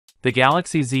The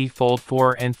Galaxy Z Fold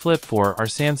 4 and Flip 4 are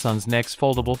Samsung's next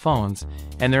foldable phones,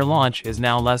 and their launch is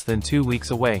now less than 2 weeks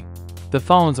away. The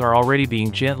phones are already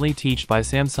being gently teased by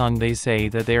Samsung. They say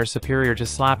that they are superior to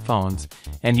slap phones,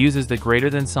 and uses the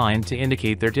greater than sign to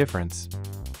indicate their difference.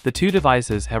 The two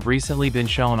devices have recently been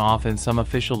shown off in some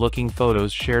official-looking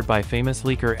photos shared by famous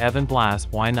leaker Evan Blass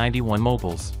Y91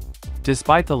 Mobiles.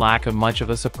 Despite the lack of much of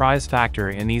a surprise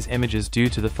factor in these images due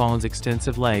to the phone's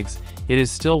extensive legs, it is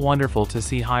still wonderful to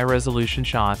see high-resolution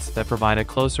shots that provide a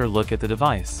closer look at the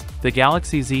device. The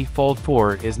Galaxy Z Fold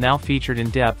 4 is now featured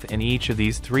in depth in each of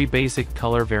these three basic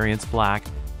color variants: black,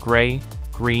 gray,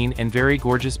 green, and very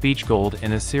gorgeous beach gold,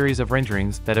 in a series of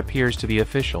renderings that appears to be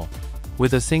official.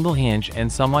 With a single hinge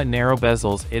and somewhat narrow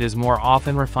bezels, it is more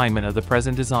often refinement of the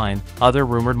present design. Other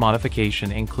rumored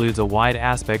modification includes a wide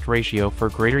aspect ratio for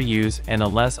greater use, and a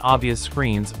less obvious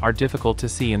screens are difficult to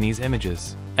see in these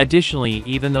images. Additionally,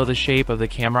 even though the shape of the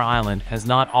camera island has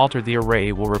not altered, the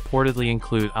array will reportedly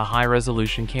include a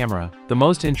high-resolution camera. The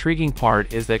most intriguing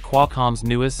part is that Qualcomm's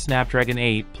newest Snapdragon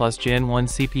 8 Plus Gen 1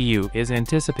 CPU is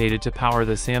anticipated to power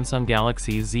the Samsung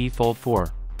Galaxy Z Fold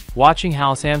 4. Watching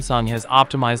how Samsung has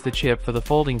optimized the chip for the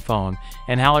folding phone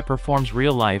and how it performs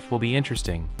real life will be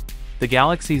interesting. The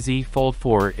Galaxy Z Fold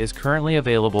 4 is currently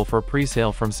available for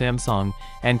pre-sale from Samsung,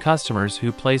 and customers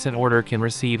who place an order can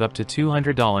receive up to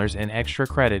 $200 in extra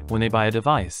credit when they buy a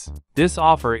device. This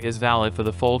offer is valid for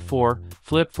the Fold 4,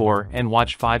 Flip 4, and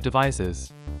Watch 5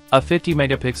 devices. A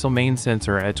 50-megapixel main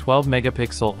sensor, a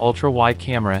 12-megapixel ultra-wide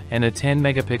camera, and a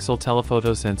 10-megapixel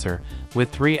telephoto sensor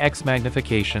with 3x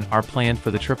magnification are planned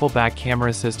for the triple-back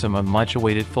camera system of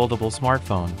much-awaited foldable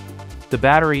smartphone. The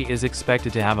battery is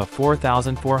expected to have a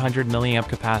 4,400 mAh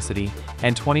capacity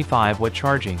and 25-watt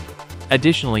charging.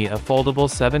 Additionally, a foldable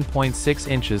 7.6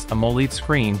 inches AMOLED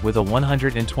screen with a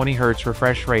 120Hz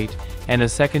refresh rate and a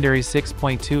secondary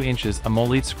 6.2 inches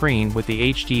AMOLED screen with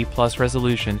the HD Plus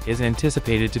resolution is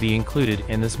anticipated to be included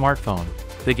in the smartphone.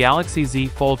 The Galaxy Z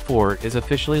Fold 4 is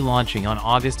officially launching on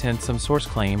August 10th. Some source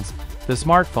claims the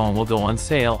smartphone will go on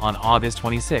sale on August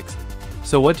 26th.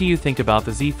 So what do you think about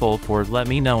the Z Fold 4? Let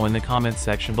me know in the comments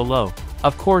section below.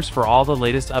 Of course, for all the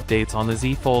latest updates on the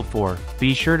Z Fold 4,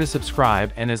 be sure to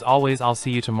subscribe, and as always, I'll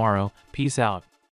see you tomorrow. Peace out.